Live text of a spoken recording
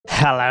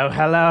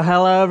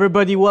Hello,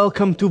 everybody.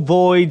 Welcome to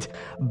Void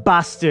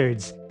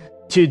Bastards.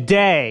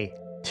 Today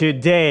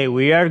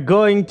we are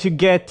going to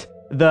get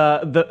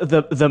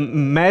the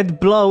med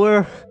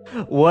blower,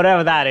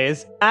 whatever that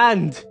is,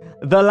 and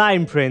the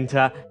line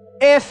printer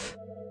if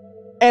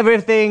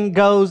everything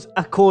goes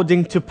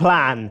according to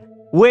plan.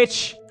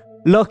 Which,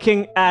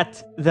 looking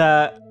at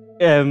the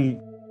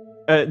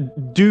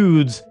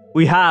dudes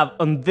we have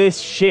on this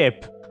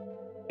ship,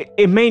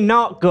 it may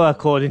not go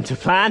according to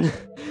plan.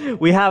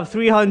 We have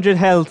 300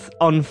 health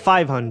on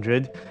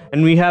 500,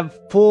 and we have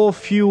 4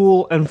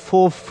 fuel and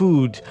 4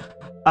 food.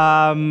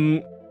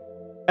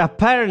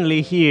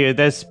 Apparently here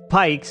there's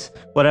spikes,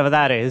 whatever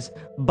that is,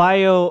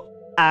 bio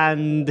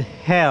and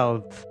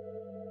health,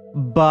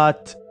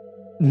 but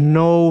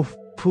no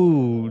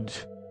food.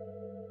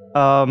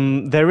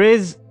 There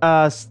is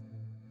a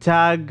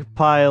stag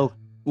pile,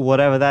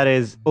 whatever that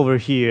is, over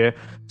here.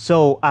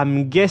 So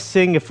I'm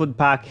guessing a food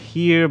pack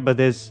here, but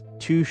there's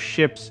 2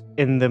 ships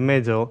in the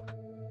middle.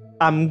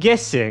 I'm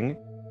guessing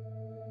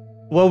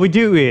what we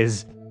do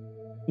is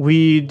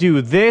we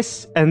do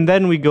this and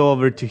then we go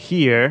over to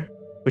here,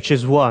 which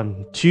is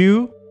 1,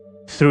 2,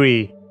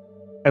 3,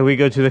 and we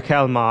go to the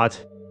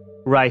Calmart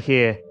right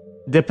here.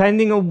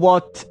 Depending on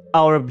what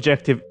our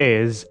objective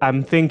is,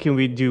 I'm thinking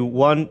we do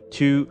 1,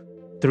 2,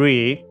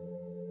 3,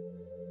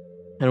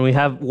 and we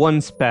have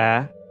 1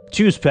 spare.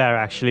 2 spare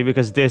actually,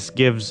 because this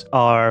gives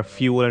our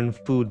fuel and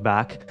food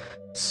back.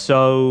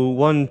 So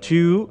 1,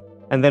 2,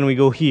 and then we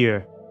go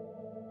here.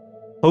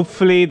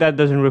 Hopefully that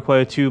doesn't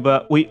require 2,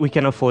 but we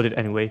can afford it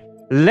anyway.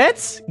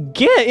 Let's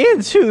get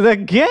into the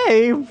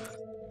game!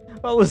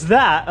 What was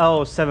that?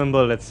 Oh, 7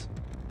 bullets.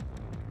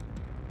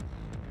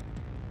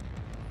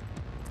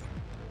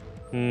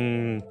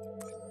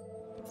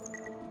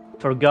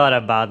 Forgot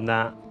about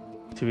that,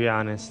 to be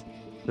honest.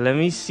 Let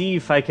me see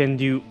if I can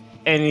do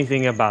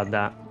anything about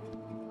that.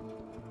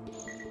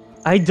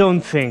 I don't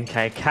think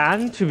I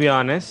can, to be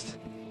honest.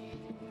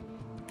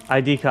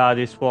 ID card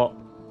is what?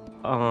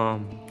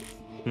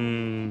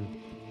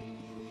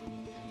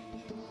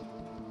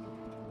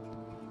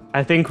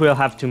 I think we'll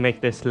have to make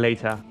this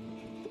later.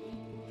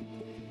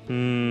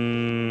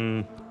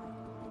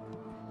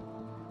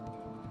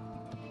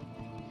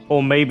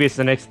 Or maybe it's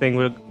the next thing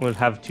we'll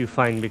have to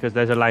find, because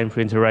there's a line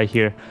printer right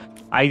here.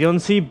 I don't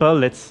see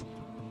bullets.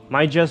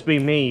 Might just be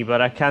me, but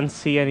I can't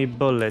see any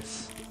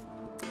bullets.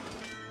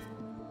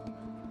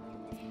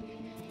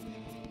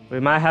 We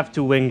might have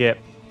to wing it.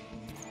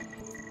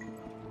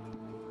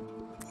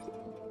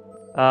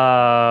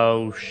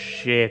 Oh,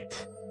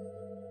 shit.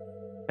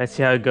 Let's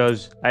see how it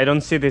goes. I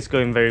don't see this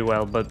going very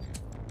well, but...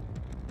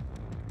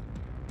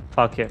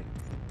 fuck it.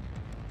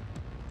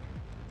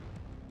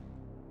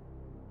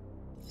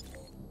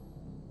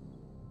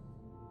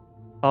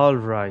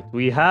 Alright,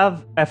 we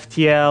have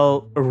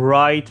FTL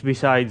right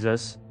besides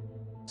us.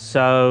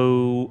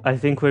 So, I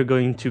think we're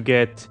going to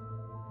get...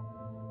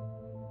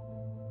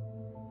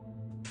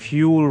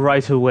 fuel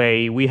right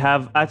away. We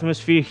have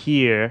atmosphere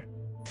here.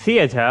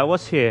 Theater,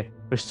 what's here?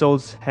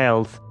 Restores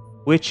health,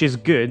 which is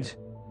good.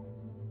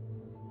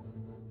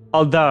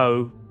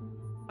 Although,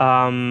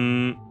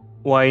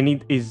 what I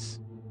need is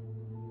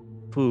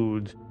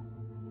food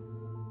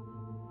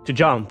to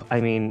jump.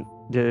 I mean,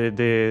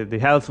 the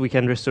health we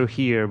can restore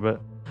here,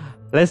 but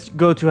let's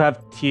go to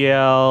have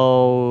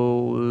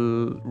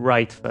TL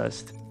right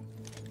first.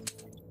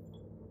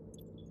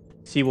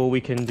 See what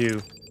we can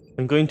do.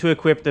 I'm going to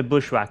equip the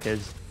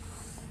bushwhackers,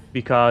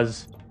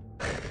 because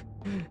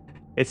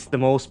it's the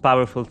most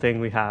powerful thing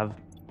we have.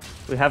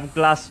 We have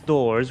glass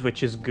doors,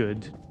 which is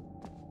good.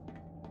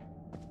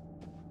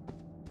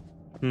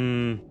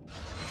 Can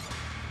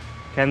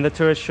the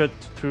turret shoot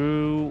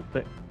through?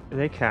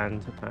 They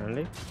can't,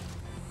 apparently.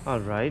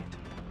 Alright.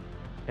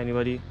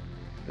 Anybody?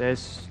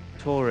 There's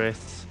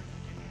tourists.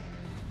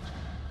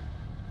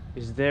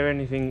 Is there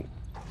anything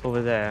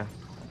over there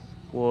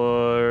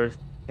worth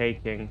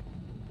taking?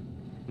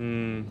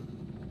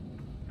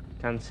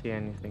 Can't see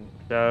anything.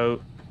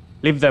 So,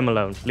 leave them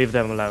alone. Leave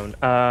them alone.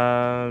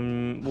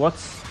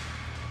 What's...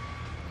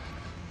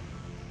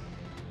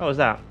 what was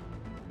that?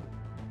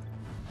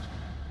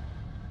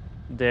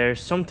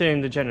 There's something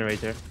in the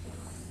generator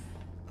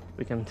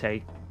we can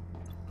take.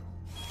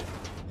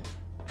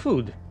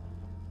 Food.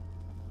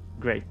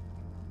 Great.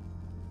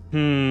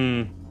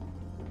 There's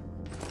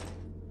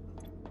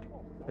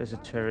a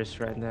tourist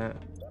right there.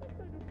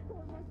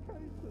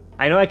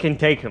 I know I can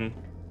take him.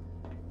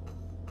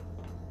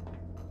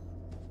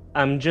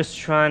 I'm just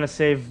trying to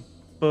save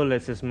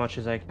bullets as much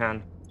as I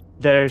can.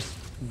 There's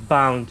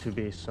bound to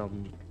be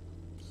something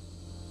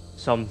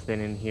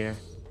in here.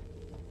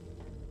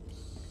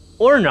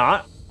 Or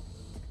not.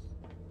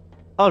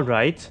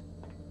 Alright.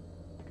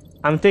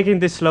 I'm taking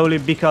this slowly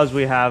because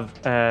we have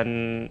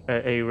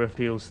a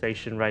refuel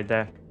station right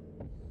there.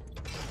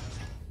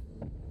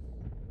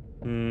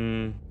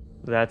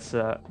 That's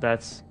a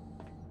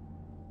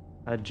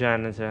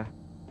janitor.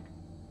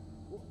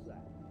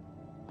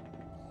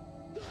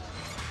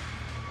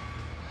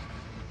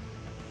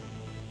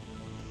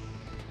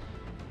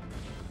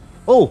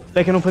 Oh,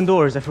 they can open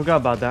doors. I forgot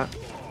about that.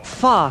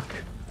 Fuck!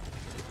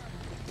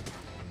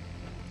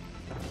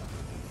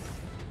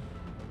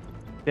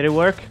 Did it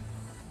work?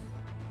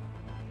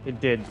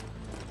 It did.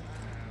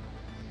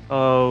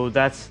 Oh,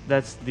 that's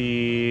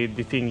the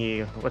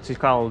thingy. What's it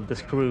called? The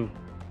screw.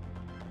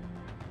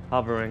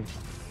 Hovering.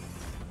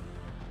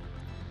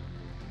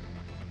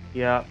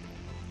 Yeah.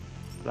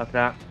 Like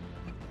that.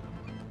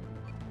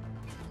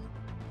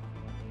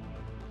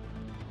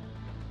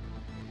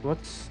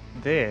 What's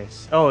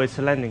this? Oh, it's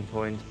a landing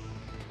point.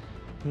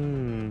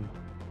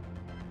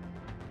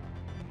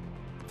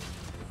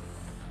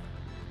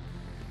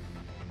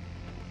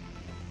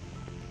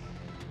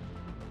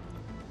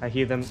 I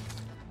hear them.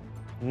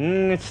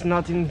 It's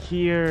not in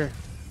here.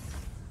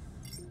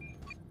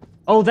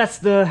 Oh, that's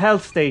the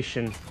health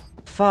station.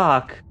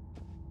 Fuck.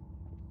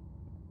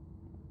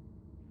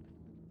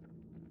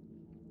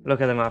 Look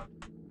at the map.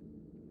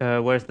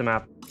 Where's the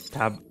map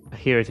tab?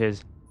 Here it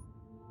is.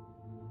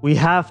 We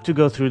have to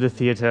go through the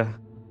theater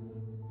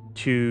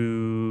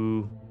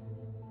to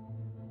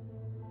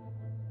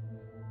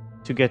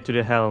get to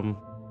the helm.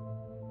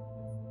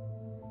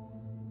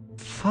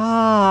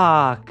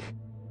 Fuck.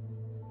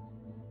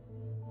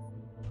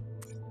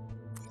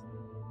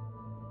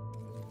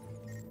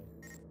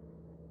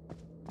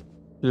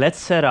 Let's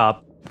set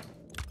up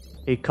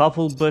a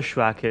couple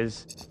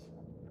bushwhackers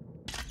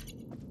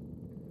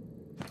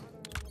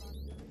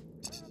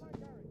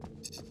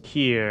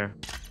here.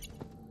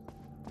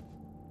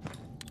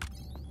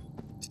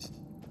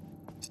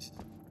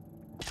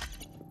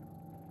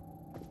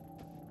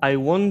 I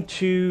want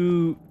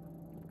to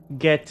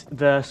get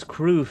the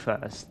screw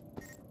first.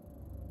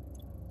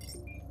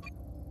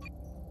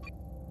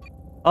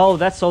 Oh,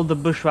 that's all the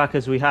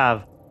bushwhackers we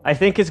have. I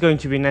think it's going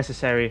to be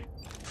necessary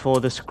for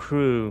the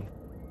screw.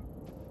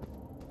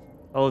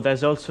 Oh,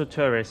 there's also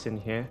tourists in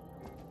here.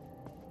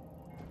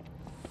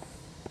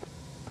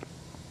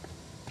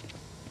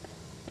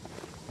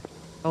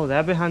 Oh,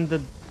 they're behind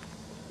the...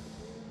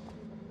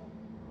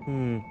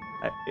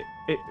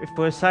 If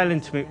we're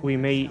silent, we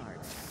may...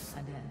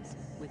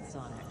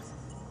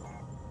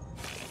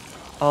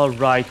 All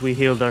right, we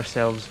healed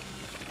ourselves.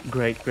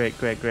 Great, great,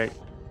 great, great.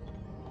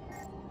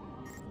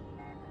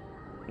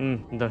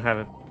 Don't have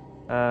it.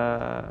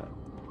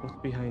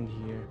 What's behind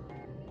here?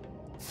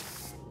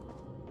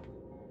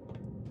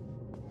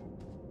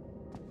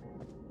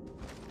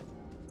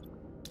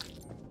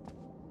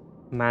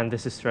 Man,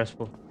 this is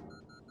stressful.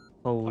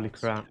 Holy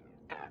crap.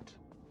 At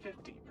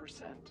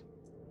 50%.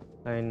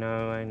 I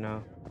know, I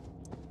know.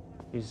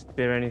 Is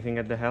there anything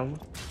at the helm?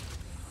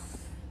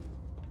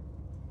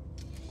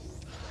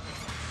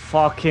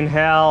 Fucking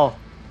hell!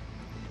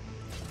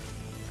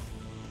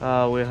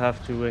 We'll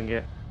have to wing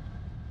it.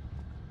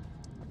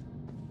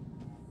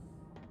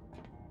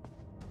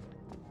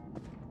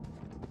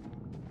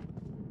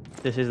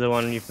 This is the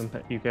one you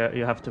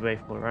have to pay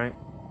for, right?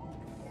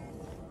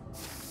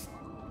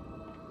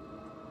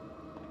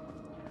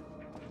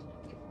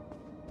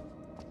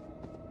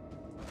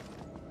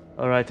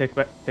 All right,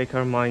 take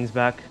our minds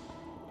back.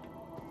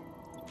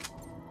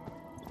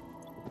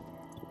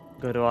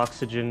 Go to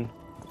oxygen.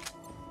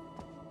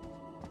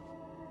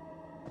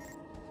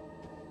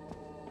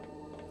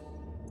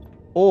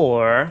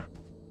 Or...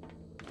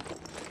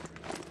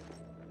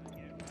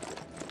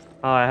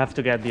 Oh, I have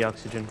to get the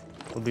oxygen.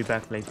 We'll be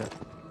back later.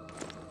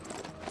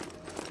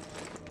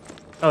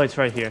 Oh, it's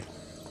right here.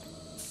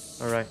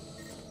 Alright.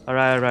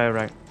 Alright, alright,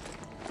 alright.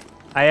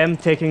 I am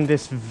taking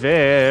this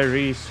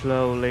very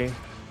slowly.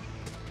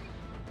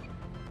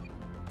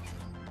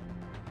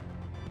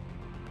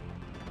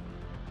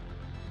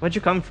 Where'd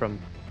you come from?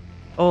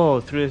 Oh,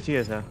 through the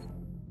theater.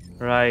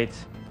 Right.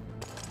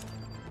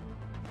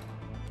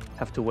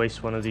 Have to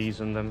waste one of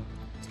these on them.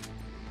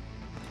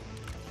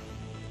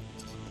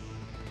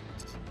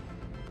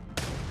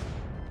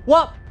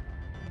 What?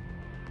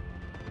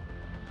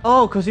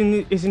 Oh, because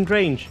he's in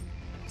range.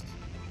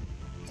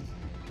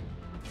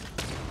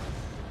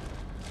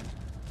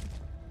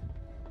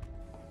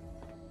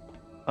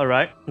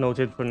 Alright,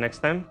 noted for next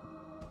time.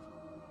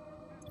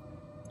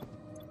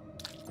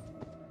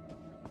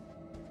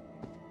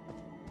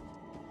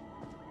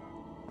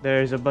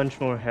 There's a bunch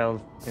more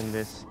health in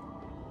this.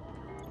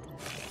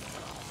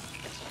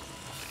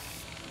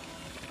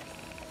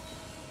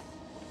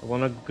 I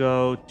want to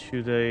go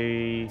to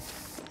the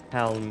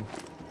helm.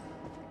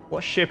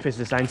 What ship is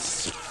designed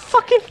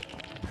fucking...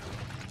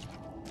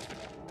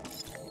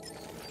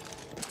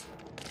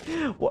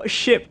 What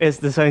ship is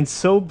designed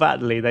so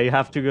badly that you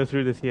have to go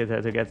through the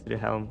theater to get to the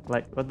helm?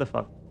 Like, what the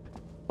fuck?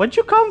 Where'd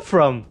you come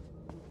from?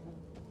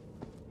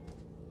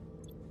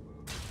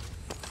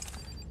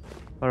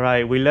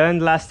 Alright, we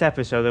learned last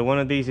episode that one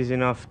of these is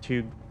enough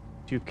to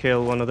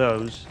kill one of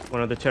those,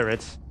 one of the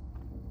turrets.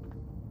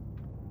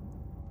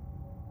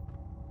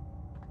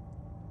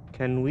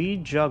 Can we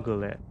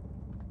juggle it?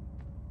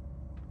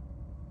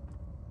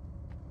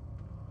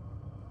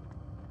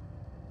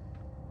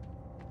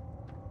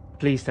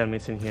 Please tell me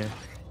it's in here.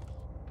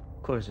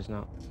 Of course it's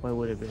not. Why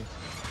would it be?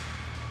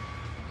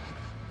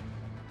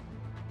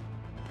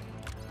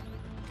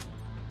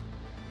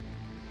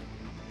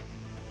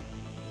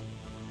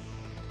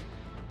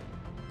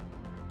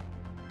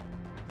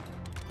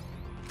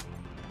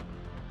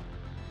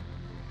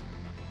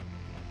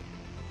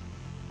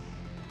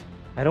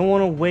 I don't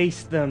want to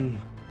waste them.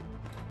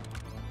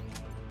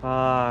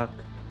 Fuck.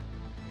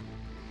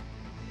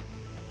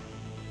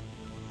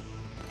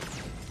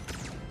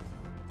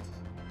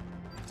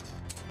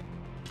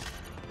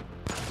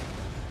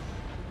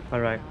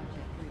 Alright.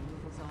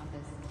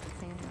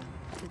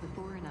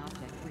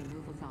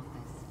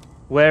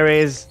 Where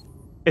is...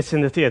 It's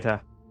in the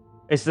theater.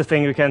 It's the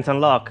thing we can't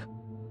unlock.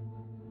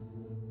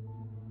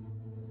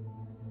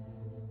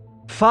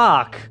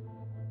 Fuck!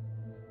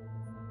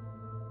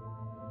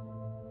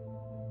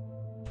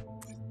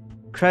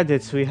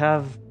 Credits, we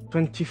have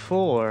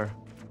 24.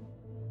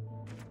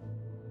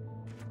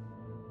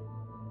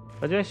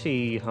 But do I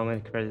see how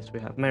many credits we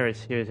have?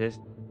 Merits, here it is.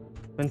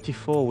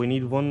 24, we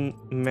need 1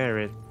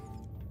 merit.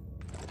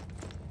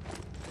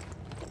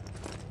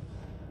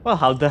 Well,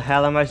 how the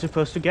hell am I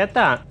supposed to get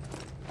that?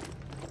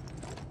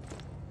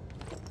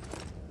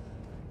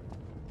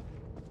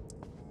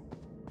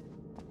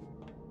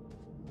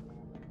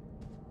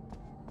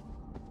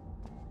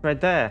 Right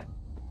there.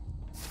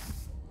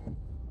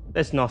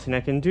 There's nothing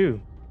I can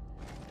do.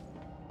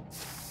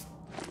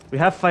 We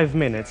have 5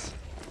 minutes.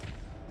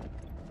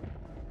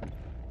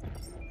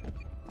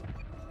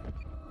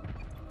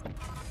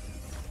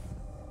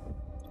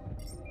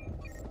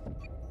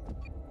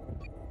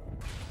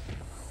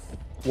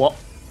 What?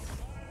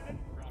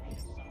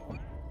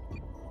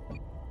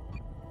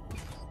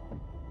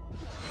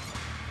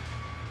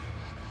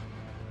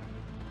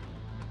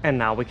 And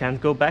now we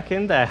can't go back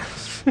in there.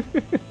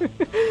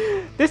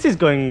 This is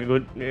going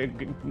good.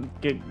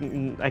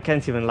 I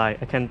can't even lie.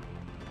 I can't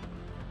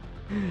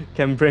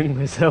bring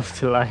myself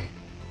to lie.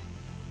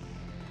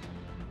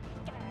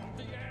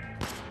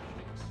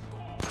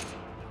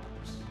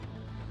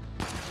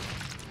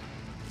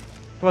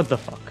 What the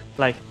fuck?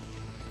 Like...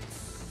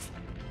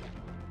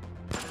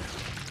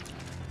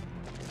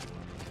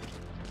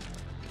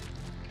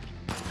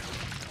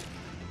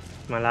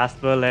 My last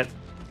bullet.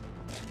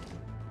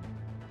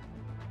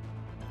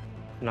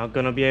 Not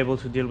gonna be able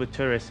to deal with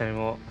tourists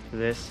anymore after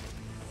this.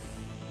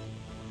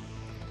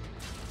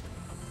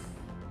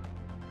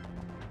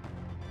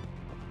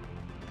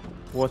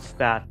 What's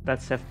that?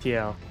 That's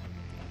FTL.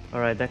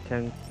 Alright, that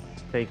can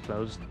stay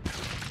closed.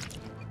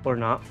 Or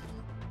not.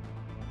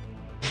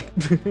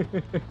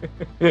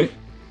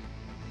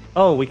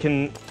 Oh, we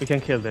can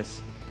kill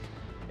this.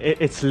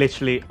 It's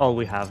literally all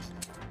we have.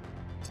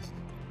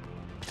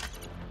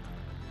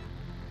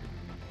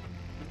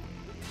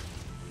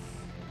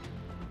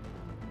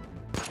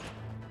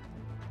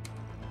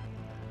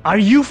 Are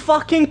you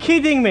fucking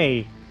kidding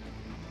me?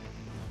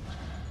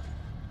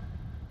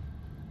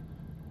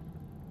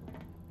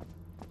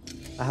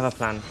 I have a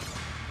plan.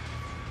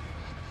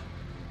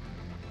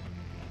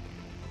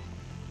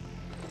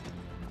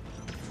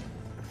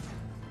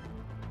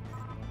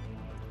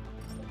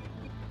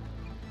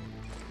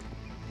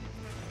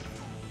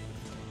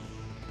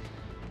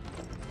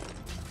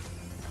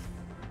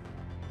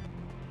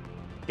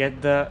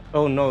 Get the...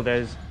 Oh no,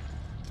 there's...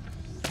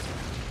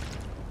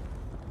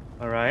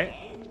 Alright.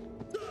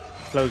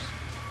 Close.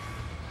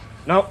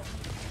 No!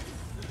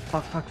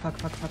 Fuck, fuck, fuck,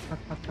 fuck, fuck, fuck,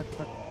 fuck, fuck,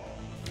 fuck.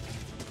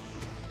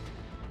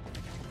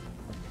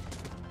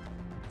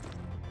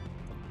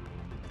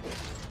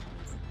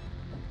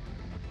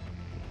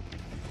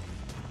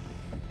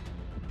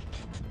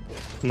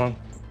 Come on.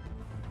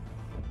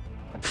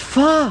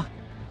 Fuck!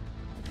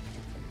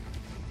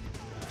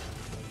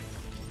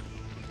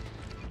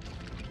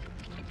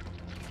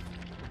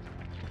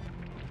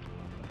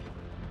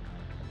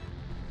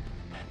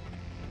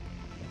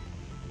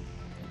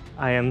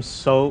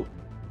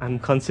 I'm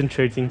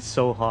concentrating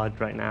so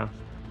hard right now.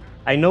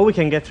 I know we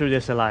can get through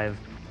this alive.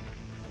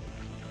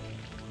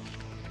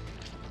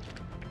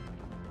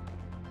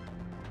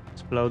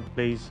 Explode,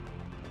 please.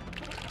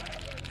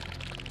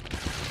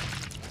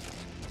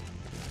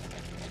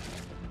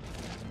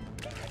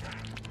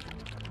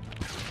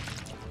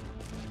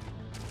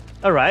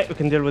 Alright, we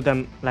can deal with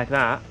them like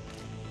that.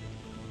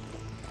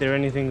 Is there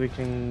anything we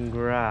can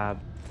grab?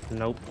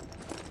 Nope.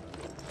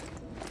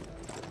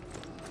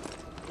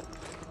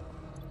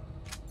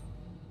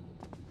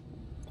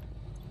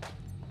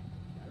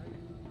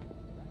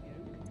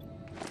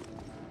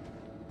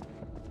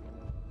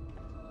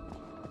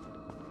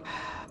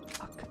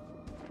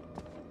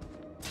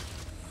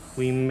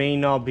 We may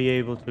not be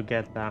able to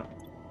get that.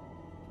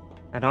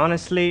 And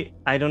honestly,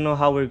 I don't know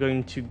how we're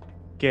going to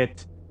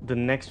get the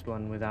next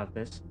one without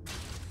this.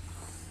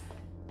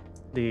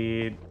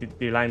 The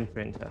line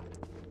printer.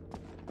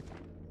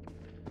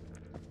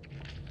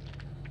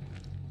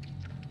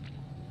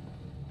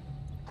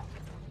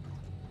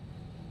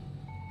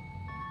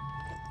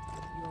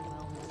 Your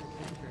wellness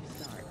adventure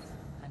starts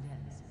and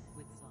ends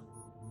with sun.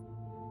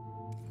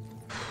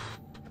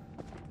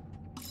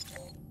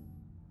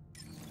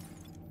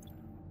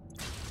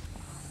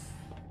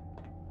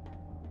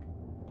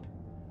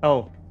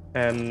 Oh,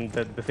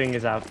 the thing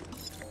is out.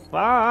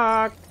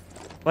 Fuck!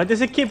 Why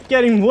does it keep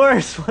getting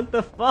worse? What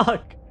the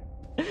fuck?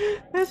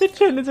 There's a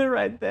janitor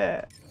right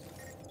there.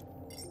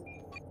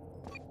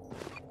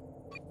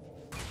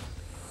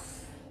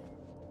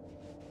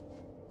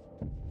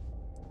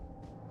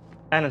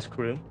 And a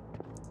screw.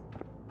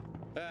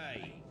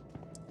 Hey.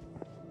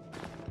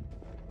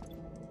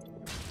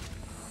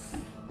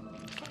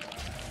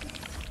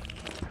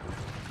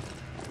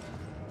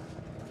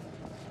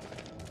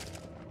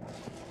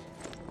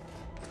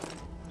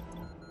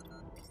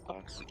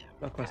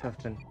 Lock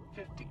myself in.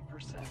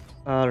 50%.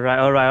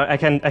 Alright, I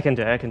can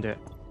do it.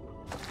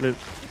 Loot.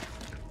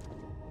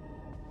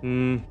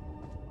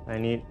 I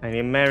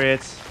need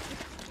merits.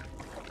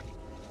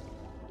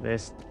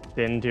 This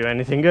didn't do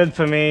anything good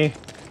for me.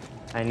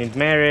 I need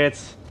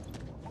merits.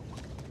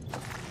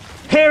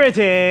 Here it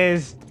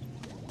is!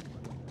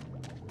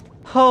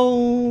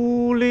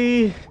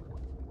 Holy...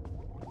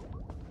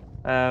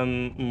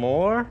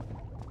 more?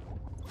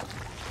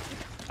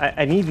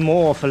 I need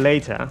more for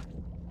later.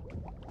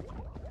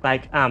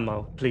 Like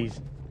ammo, please.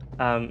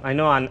 I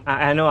know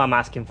I'm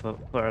asking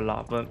for a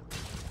lot, but...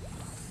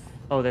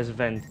 Oh, there's a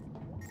vent.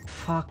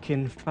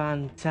 Fucking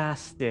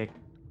fantastic.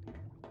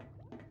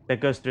 That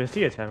goes through a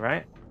theater,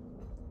 right?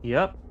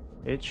 Yep,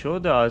 it sure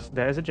does.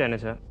 There's a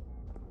janitor.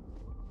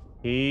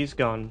 He's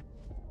gone.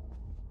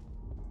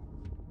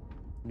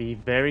 Be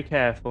very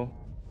careful.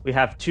 We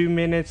have 2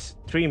 minutes,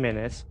 3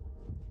 minutes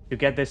to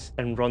get this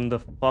and run the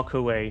fuck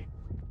away.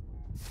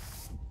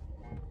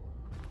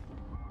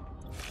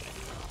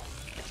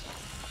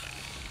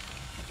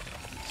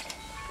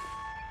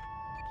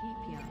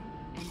 Keep young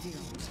and deal.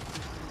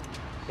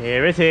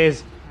 Here it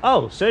is.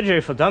 Oh,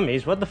 surgery for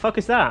dummies. What the fuck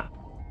is that?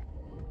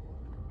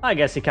 I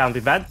guess it can't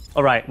be bad.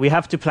 Alright, we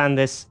have to plan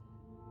this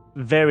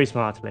very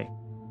smartly.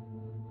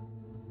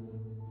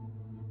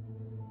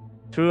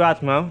 Through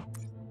Atmo.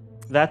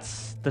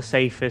 That's the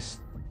safest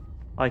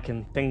I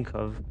can think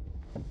of.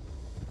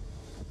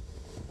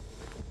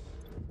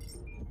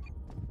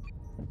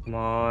 Come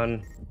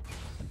on.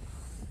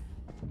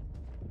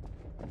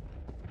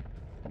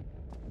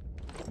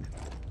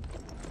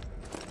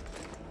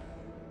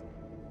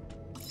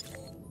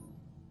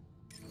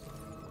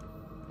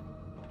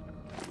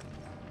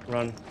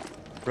 Run,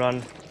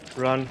 run,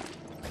 run.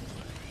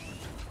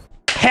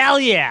 Hell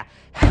yeah!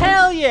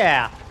 Hell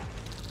yeah!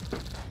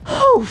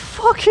 Oh,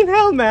 fucking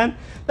hell, man!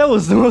 That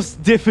was the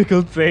most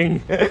difficult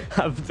thing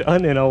I've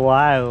done in a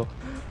while.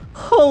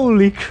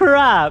 Holy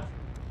crap!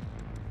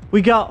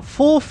 We got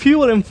 4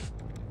 fuel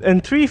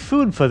and 3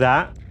 food for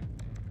that.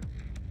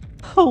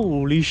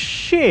 Holy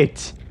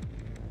shit!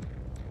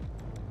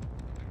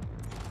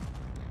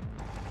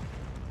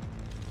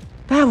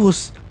 That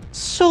was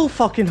so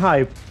fucking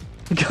hype.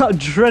 I got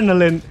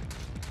adrenaline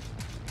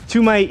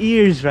to my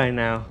ears right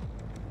now.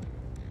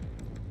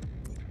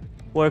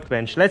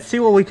 Workbench. Let's see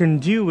what we can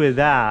do with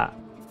that.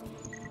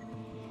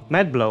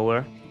 Med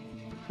blower.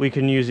 We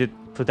can use it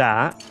for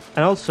that.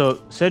 And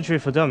also surgery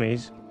for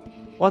dummies.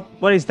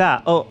 What is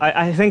that? Oh,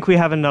 I think we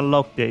haven't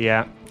unlocked it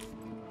yet.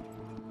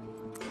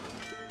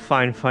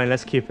 Fine,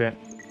 let's keep it.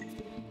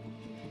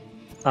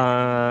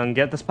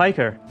 Get the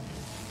spiker.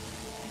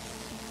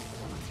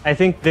 I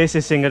think this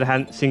is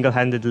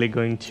single-handedly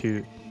going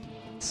to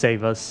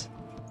save us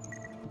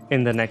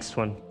in the next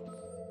one.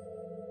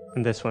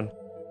 In this one.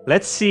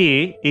 Let's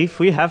see if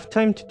we have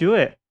time to do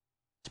it.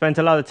 Spent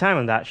a lot of time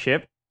on that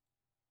ship.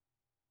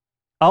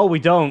 Oh, we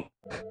don't.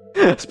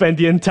 Spend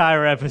the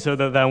entire episode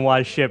on that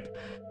one ship.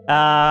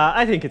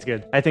 I think it's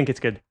good.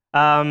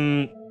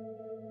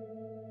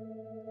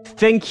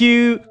 Thank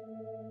you,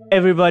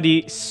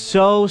 everybody,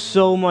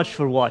 so much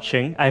for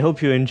watching. I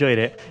hope you enjoyed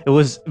it. It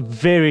was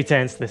very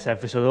tense, this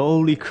episode.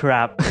 Holy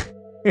crap.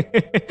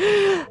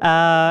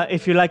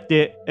 If you liked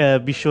it,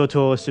 be sure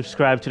to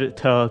subscribe to the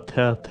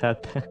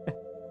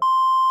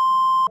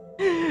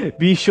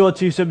be sure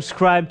to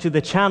subscribe to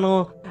the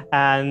channel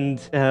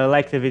and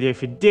like the video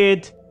if you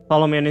did.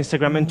 Follow me on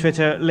Instagram and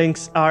Twitter.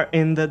 Links are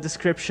in the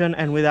description.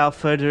 And without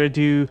further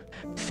ado,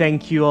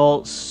 thank you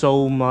all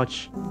so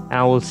much. And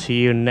I will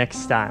see you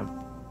next time.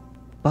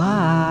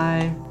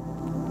 Bye.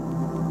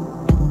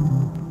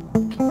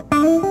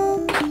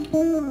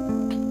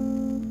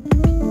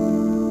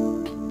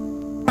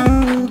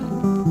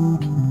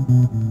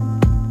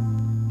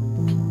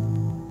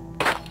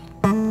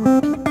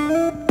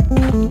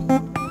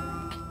 Thank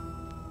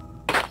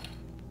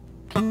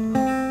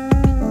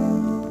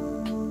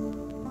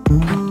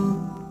you.